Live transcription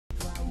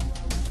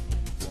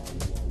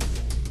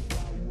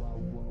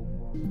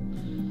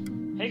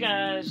Hey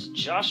guys,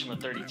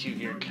 Joshua32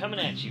 here, coming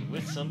at you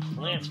with some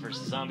Plants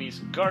vs. Zombies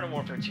Garden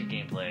Warfare 2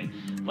 gameplay.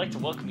 I'd like to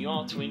welcome you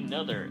all to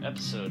another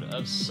episode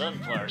of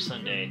Sunflower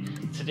Sunday.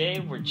 Today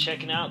we're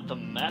checking out the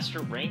Master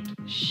Ranked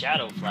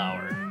Shadow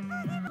Flower.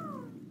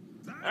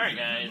 Alright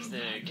guys,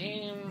 the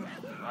game,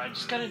 I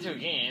just got into a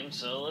game,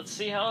 so let's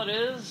see how it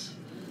is.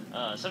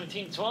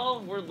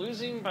 17-12, we're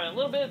losing by a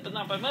little bit, but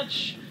not by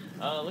much.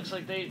 Looks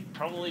like they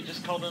probably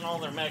just called in all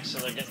their mechs, so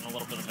they're getting a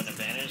little bit of an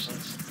advantage.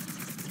 Let's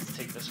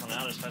take this one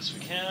out as fast as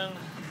we can.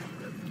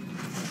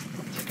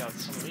 Take out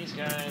some of these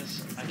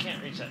guys. I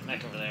can't reach that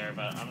mech over there,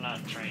 but I'm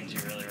not trying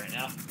to really right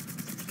now.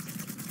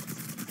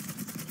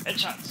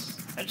 Headshots!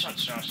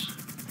 Headshots, Josh.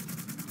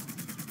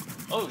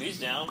 Oh, he's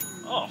down.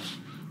 Oh,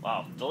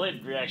 wow.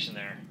 Delayed reaction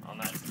there on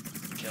that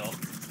kill.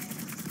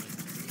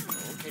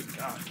 Okay,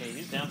 okay,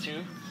 he's down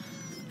too.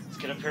 Let's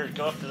get up here and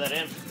go up to that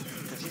imp,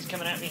 because he's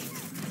coming at me.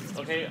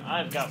 Okay,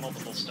 I've got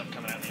multiple stuff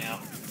coming at me now.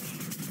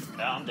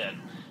 Yeah, I'm dead.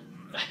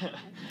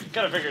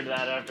 Kind of figured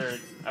that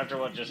after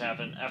what just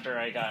happened. After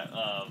I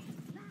got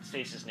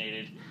stasis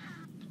nated.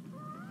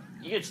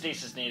 You get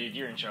stasis nated,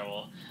 you're in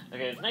trouble.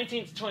 Okay, it's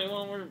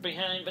 19-21. We're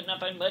behind, but not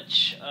by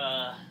much.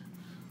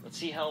 Let's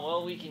see how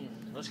well we can.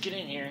 Let's get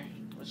in here.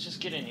 Let's just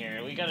get in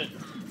here. We gotta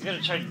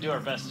try to do our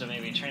best to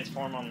maybe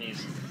transform on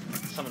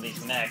some of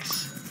these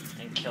mechs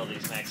and kill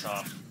these mechs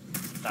off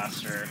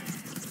faster.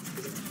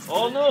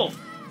 Oh no!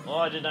 Oh,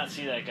 I did not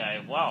see that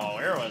guy. Wow,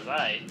 where was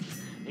I?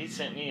 He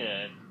sent me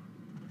to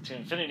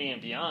infinity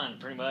and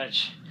beyond, pretty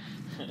much.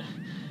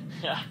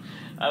 Yeah,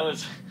 I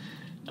was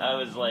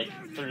like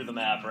through the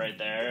map right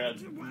there.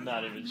 I'm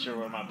not even sure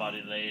where my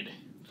body laid.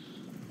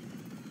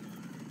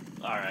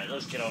 Alright,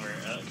 let's get over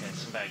here. Okay,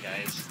 some bad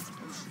guys.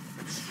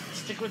 Let's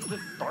stick with the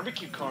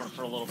barbecue corn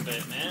for a little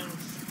bit, man.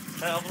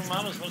 Try helping them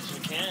out as much as we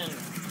can.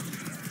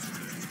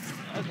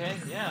 Okay,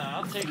 yeah,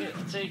 I'll take it.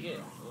 I'll take it.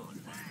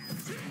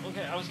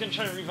 Okay, I was gonna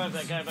try to revive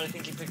that guy, but I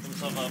think he picked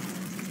himself up.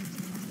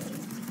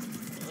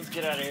 Let's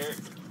get out of here.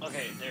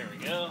 Okay, there we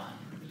go.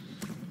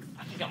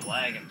 I think I'm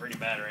lagging pretty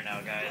bad right now,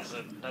 guys.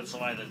 That's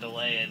why the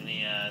delay in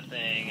the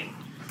thing. And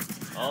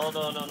oh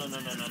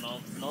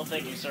no,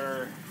 thank you,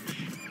 sir.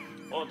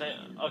 Oh,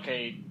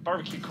 okay,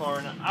 barbecue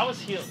corn. I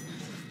was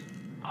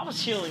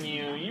healing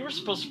you. You were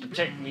supposed to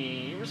protect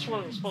me. You were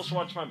supposed to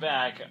watch my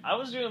back. I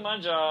was doing my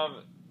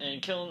job and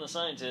killing the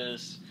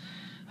scientists.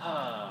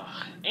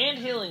 And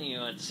healing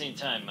you at the same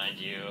time, mind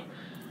you.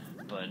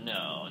 But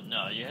no,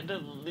 you had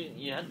to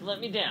let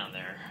me down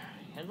there.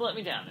 You had to let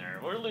me down there.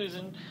 We're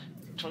losing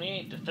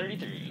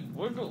 28-33.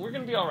 We're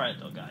gonna be all right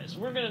though, guys.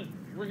 We're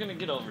gonna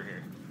get over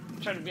here.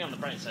 Try to be on the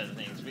bright side of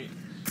things.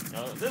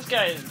 This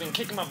guy has been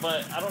kicking my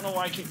butt. I don't know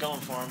why I keep going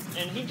for him,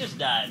 and he just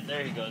died.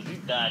 There he goes. He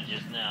died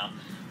just now.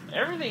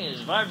 Everything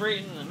is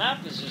vibrating. The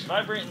map is just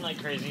vibrating like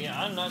crazy.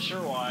 I'm not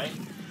sure why,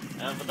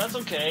 but that's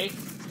okay,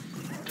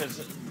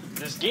 because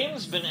this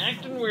game's been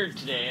acting weird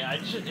today.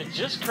 It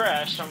just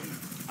crashed.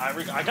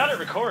 I got it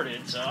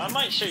recorded, so I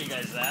might show you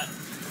guys that.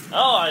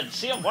 Oh, I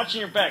see. I'm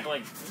watching your back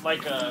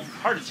like a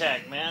heart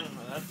attack, man.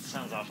 That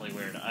sounds awfully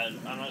weird.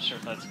 I'm not sure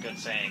if that's a good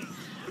saying.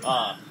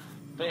 But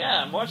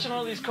yeah, I'm watching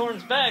all these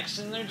corn's backs,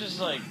 and they're just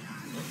like,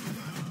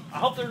 I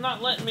hope they're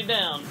not letting me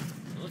down.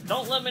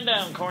 Don't let me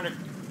down,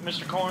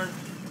 Mr. Corn,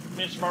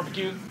 Mr.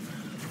 Barbecue.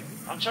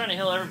 I'm trying to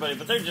heal everybody,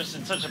 but they're just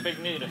in such a big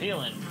need of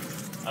healing.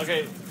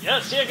 Okay, yeah,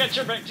 see, I got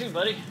your back too,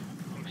 buddy.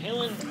 I'm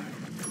healing.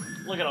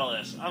 Look at all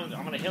this. I'm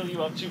gonna heal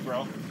you up too,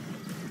 bro.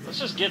 Let's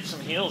just get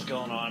some heals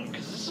going on,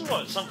 because this is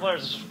what some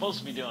players are supposed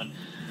to be doing.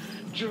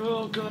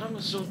 Oh god, I'm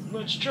in so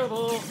much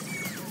trouble.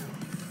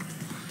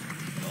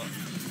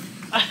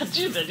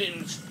 Dude, that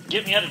didn't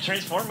get me out of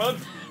transform mode.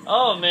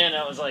 Oh man,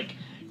 that was like,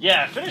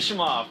 yeah, finish him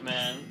off,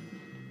 man.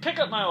 Pick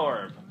up my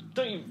orb.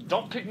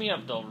 Don't pick me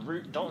up though.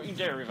 Don't you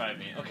dare revive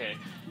me. Okay,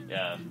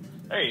 yeah,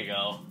 there you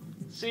go.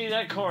 See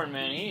that corn,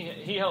 man?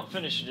 He helped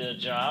finish the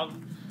job.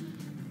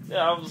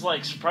 Yeah, I was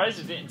like surprised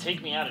it didn't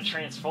take me out of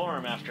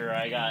transform after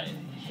I got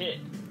hit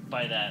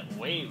by that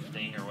wave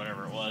thing or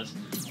whatever it was.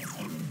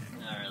 All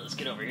right, let's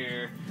get over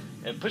here.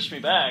 It pushed me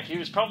back. He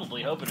was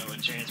probably hoping it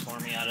would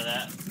transform me out of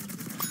that.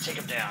 Take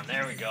him down.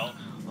 There we go.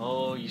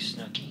 Oh, you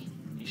snooky.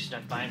 You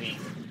snuck by me.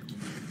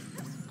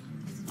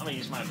 I'm gonna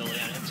use my ability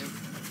on him too.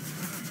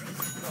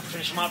 I'll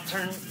finish him up.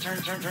 Turn.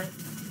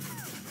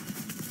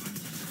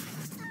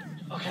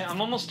 Okay,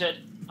 I'm almost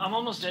dead.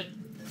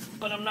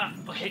 But I'm not.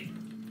 Okay,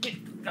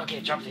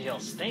 okay, drop the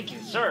heals. Thank you,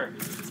 sir.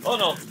 Oh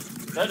no,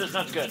 that is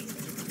not good.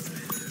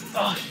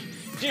 Oh,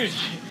 dude.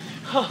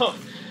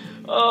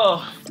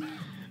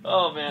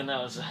 Oh man, that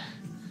was.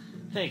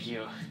 Thank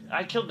you.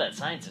 I killed that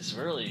scientist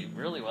really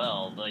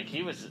well. Like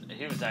he was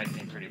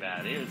acting pretty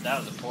bad. That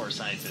was a poor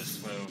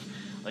scientist move.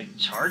 Like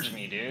charge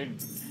me,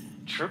 dude.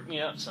 Trip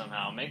me up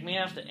somehow. Make me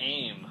have to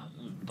aim.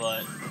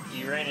 But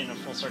he ran in a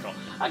full circle.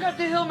 I got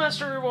the Heal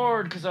Master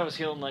reward because I was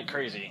healing like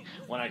crazy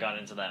when I got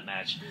into that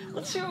match.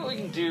 Let's see what we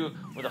can do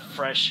with a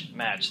fresh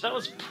match. That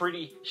was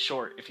pretty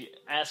short, if you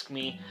ask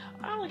me.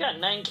 I only got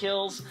 9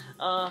 kills,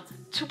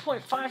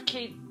 2.25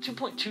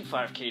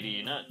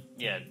 KD, not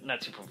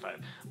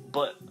 2.5,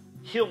 but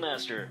Heal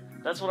Master.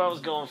 That's what I was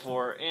going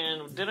for.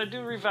 And did I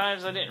do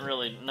revives? I didn't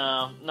really.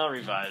 No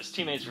revives.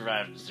 Teammates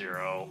revived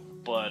 0.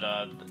 But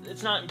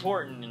it's not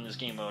important in this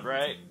game mode,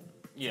 right?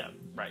 Yeah,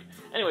 right.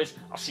 Anyways,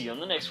 I'll see you on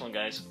the next one,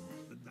 guys.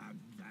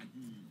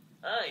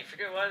 Oh, you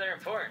forget why they're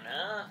important,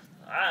 huh?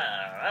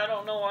 I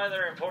don't know why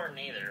they're important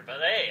either. But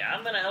hey,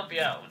 I'm going to help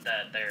you out with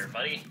that there,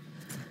 buddy.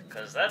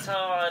 Because that's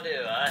how I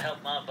do. I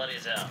help my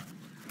buddies out.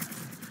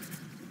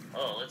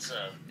 Oh, let's,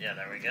 yeah,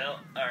 there we go.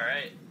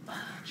 Alright.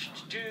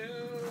 Let's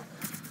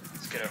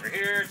get over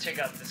here, take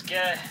out this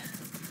guy.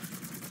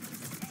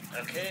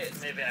 Okay,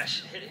 maybe I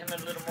should hit him a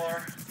little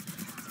more.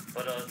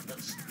 But,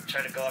 let's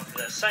try to go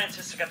after the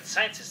scientist. I got the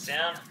scientist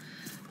down.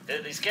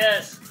 Dude, these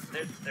guys,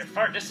 they're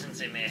far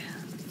distancing me.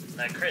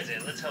 Not crazy.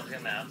 Let's help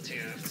him out,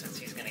 too. Since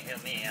he's gonna heal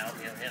me, I'll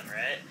heal him,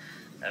 right?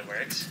 That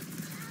works.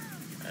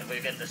 We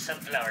got the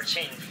sunflower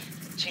chain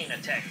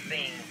attack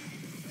thing.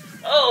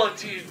 Oh,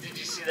 dude, did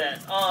you see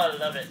that? Oh, I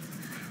love it.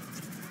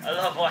 I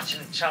love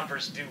watching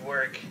chompers do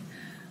work.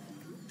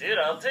 Dude,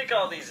 I'll take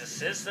all these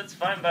assists. That's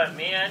fine by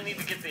me. I need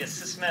to get the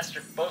assist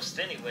master boast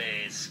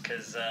anyways,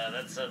 because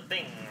that's a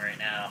thing right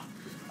now.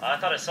 I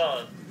thought I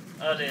saw...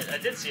 Oh, I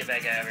did see a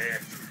bad guy over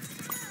here.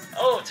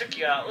 Oh, it took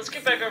you out. Let's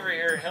get back over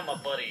here and help my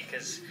buddy,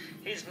 because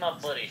he's my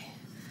buddy.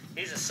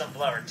 He's a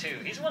sunflower, too.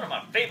 He's one of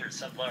my favorite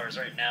sunflowers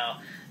right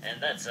now,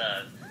 and that's,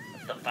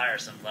 the fire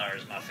sunflower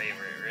is my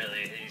favorite,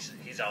 really.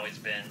 He's always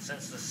been.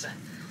 Since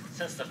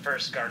the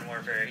first Garden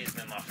Warfare, he's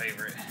been my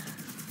favorite.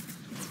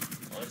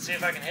 Well, let's see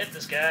if I can hit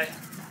this guy.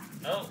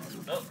 Nope.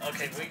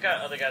 Okay, we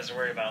got other guys to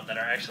worry about that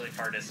are actually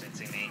far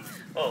distancing me.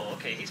 Oh,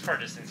 okay, he's far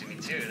distancing me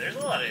too. There's a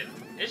lot of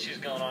issues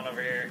going on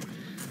over here.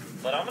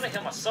 But I'm gonna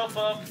heal myself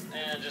up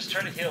and just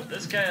try to heal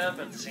this guy up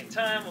at the same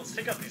time. Let's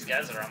take out these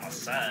guys that are on my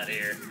side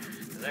here.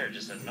 They're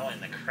just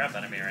annoying the crap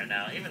out of me right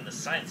now. Even the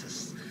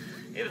scientists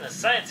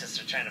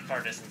are trying to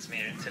far distance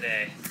me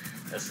today.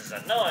 This is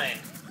annoying.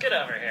 Get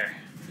over here.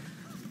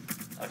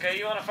 Okay,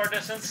 you want a far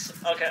distance?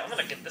 Okay, I'm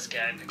gonna get this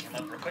guy and pick him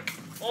up real quick.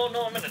 Oh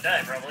no, I'm gonna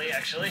die probably,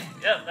 actually.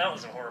 Yep, that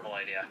was a horrible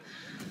idea.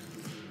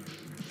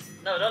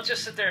 No, don't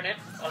just sit there and hit.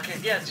 Okay,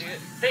 yeah,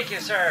 thank you,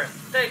 sir.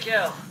 Thank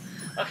you.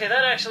 Okay,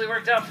 that actually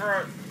worked out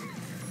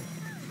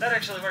That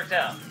actually worked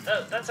out.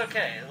 That's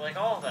okay. Like,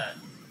 all of that.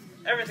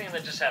 Everything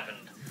that just happened.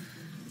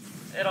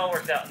 It all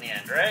worked out in the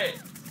end, right?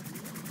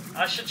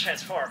 I should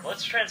transform.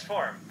 Let's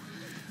transform.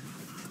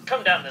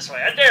 Come down this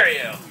way. I dare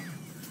you.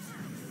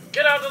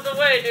 Get out of the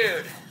way,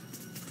 dude.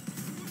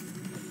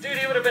 Dude,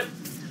 he would have been...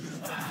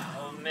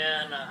 Oh,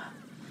 man.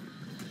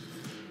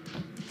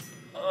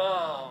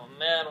 Oh,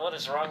 man. What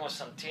is wrong with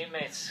some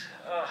teammates?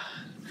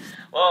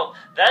 Well,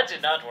 that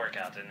did not work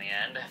out in the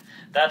end.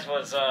 That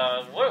was,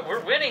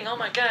 we're winning. Oh,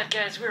 my God,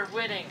 guys. We're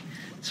winning.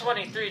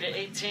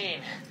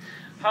 23-18.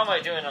 How am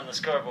I doing on the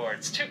scoreboard?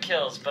 It's 2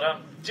 kills, but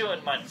I'm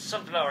doing my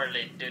sunflower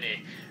lead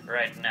duty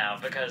right now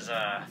because,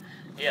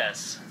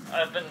 yes,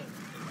 I've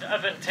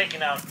been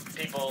taking out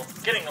people,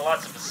 getting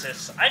lots of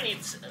assists. I need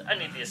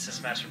the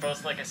assist master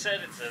boast. Like I said,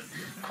 it's a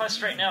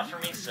quest right now for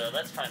me, so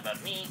that's fine by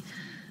me.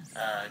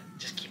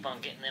 Just keep on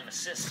getting them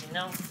assists, you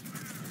know.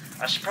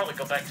 I should probably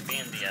go back to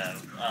being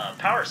the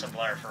power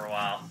supplier for a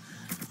while,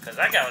 because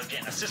that guy was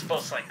getting assist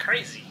boasts like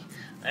crazy.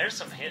 There's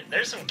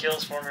some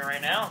kills for me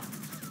right now.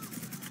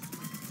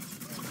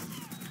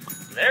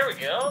 There we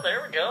go,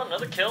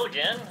 another kill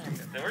again.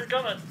 We're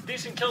going a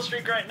decent kill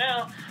streak right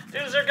now.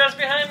 Dude, is there guys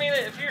behind me?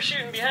 If you're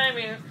shooting behind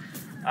me,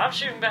 I'm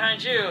shooting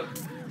behind you.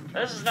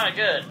 This is not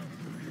good.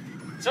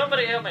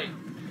 Somebody help me.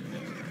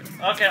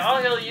 Okay,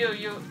 I'll heal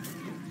you.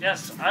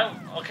 Yes,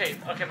 okay,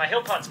 my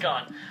heal pot's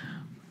gone.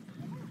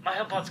 My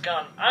heal pot's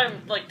gone.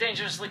 I'm, like,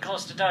 dangerously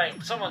close to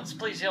dying. Someone's,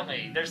 please heal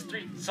me. There's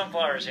 3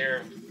 sunflowers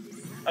here.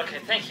 Okay,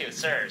 thank you,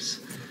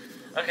 sirs.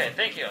 Okay,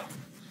 thank you,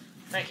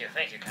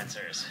 kind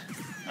sirs.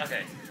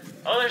 Okay.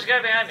 Oh, there's a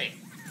guy behind me.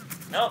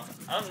 Nope,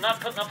 I'm not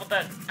putting up with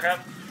that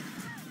crap.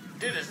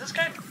 Dude, is this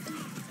guy...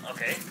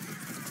 Okay.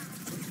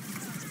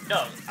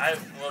 No, I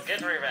will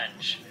get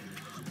revenge.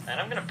 And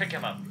I'm gonna pick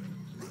him up.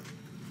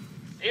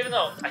 Even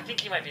though I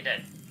think he might be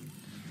dead.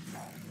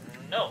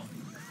 No,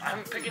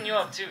 I'm picking you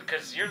up too,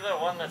 because you're the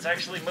one that's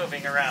actually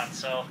moving around,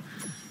 so...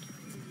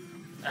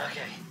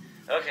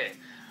 Okay.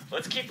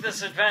 Let's keep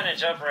this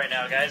advantage up right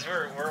now, guys.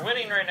 We're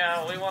winning right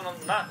now. We want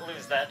to not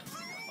lose that.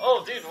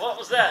 Oh, dude, what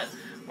was that?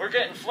 We're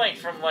getting flanked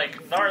from,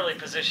 like, gnarly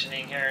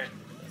positioning here.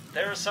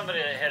 There was somebody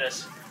that hit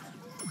us.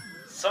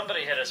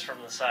 Somebody hit us from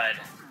the side.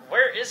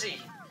 Where is he?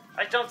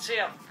 I don't see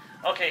him.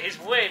 Okay, he's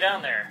way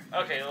down there.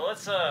 Okay, well,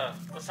 let's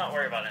not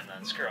worry about him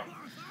then. Screw him.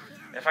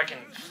 If I can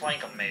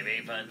flank him,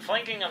 maybe. But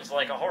flanking him's,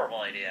 like, a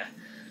horrible idea.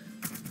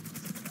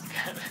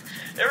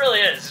 It really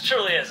is. It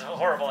truly is a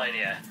horrible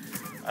idea.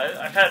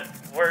 I've had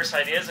worse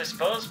ideas, I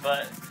suppose,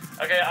 but...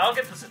 Okay, I'll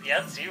get this...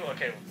 Yeah, it's you.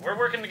 Okay, we're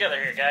working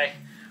together here, guy.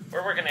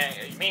 We're working...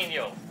 Me and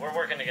you, we're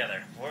working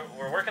together.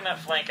 We're working that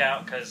flank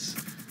out, because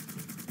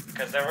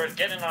they were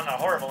getting on a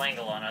horrible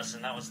angle on us,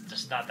 and that was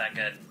just not that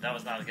good. That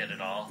was not good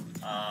at all.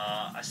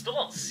 I still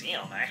don't see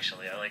him,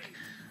 actually.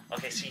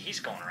 Okay, see, he's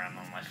going around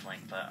on my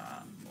flank, but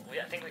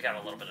I think we got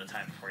a little bit of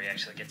time before he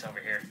actually gets over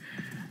here.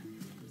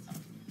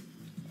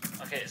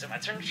 Okay, is it my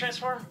turn to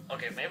transform?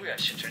 Okay, maybe I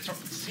should transform.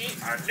 See,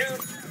 I knew.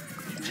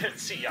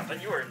 See, yeah,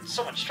 but you were in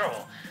so much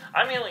trouble.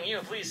 I'm healing you.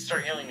 Please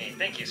start healing me.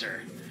 Thank you,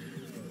 sir.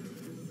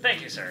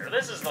 Thank you, sir.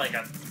 This is like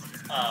a,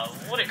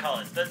 what do you call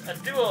it?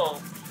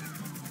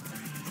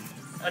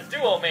 A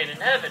duo made in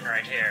heaven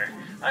right here.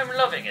 I'm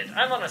loving it.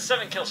 I'm on a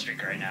 7-kill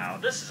streak right now.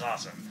 This is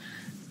awesome.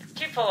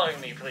 Keep following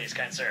me, please,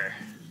 kind sir.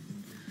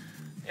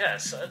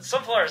 Yes,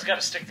 Sunflower's got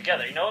to stick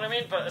together, you know what I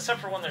mean? But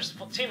except for when there's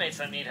teammates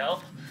that need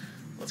help.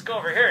 Let's go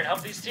over here and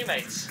help these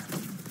teammates.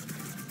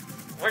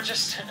 We're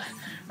just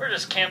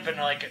camping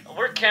like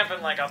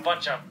a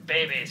bunch of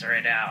babies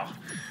right now.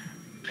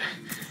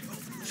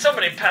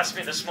 Somebody passed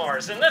me the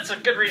s'mores, and that's a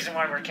good reason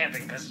why we're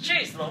camping, because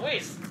jeez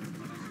Louise,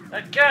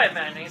 that guy,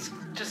 man, he's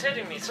just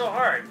hitting me so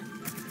hard.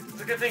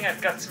 It's a good thing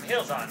I've got some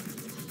heals on.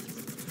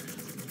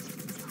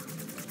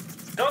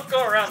 Don't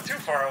go around too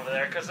far over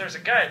there, because there's a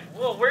guy.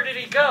 Whoa, where did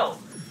he go?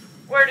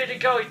 Where did he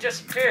go? He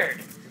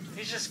disappeared.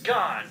 He's just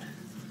gone.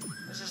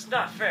 This is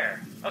not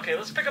fair. Okay,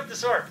 let's pick up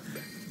this orb.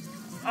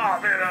 Oh,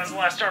 man, that was the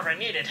last orb I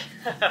needed.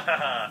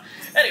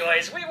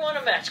 Anyways, we won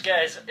a match,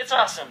 guys. It's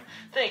awesome.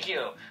 Thank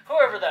you.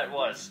 Whoever that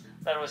was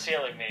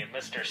healing me,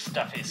 Mr.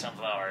 Stuffy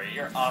Sunflower.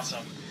 You're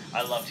awesome.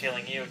 I loved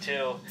healing you,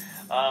 too.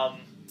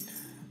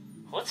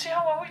 Let's see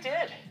how well we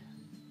did.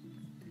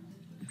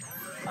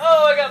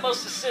 Oh, I got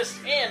most assists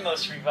and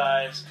most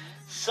revives.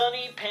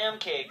 Sunny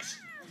Pancakes.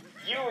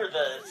 You were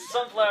the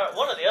sunflower,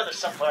 one of the other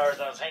sunflowers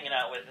I was hanging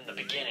out with in the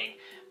beginning.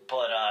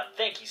 But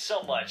thank you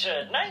so much.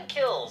 9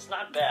 kills,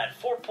 not bad.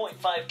 4.5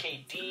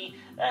 KD.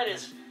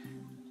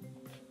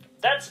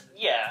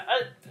 Yeah.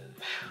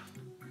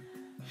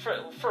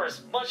 For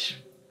as much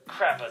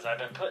crap as I've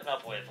been putting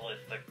up with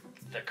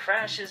the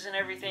crashes and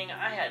everything,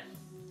 I had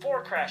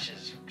 4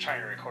 crashes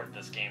trying to record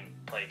this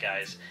gameplay,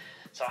 guys.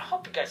 So I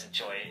hope you guys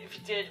enjoy it. If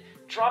you did,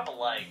 drop a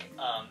like.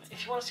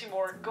 If you want to see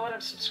more, go ahead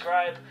and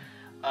subscribe.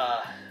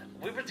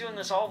 We've been doing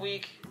this all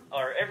week,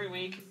 or every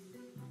week.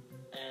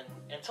 And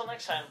until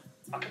next time,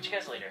 I'll catch you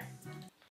guys later.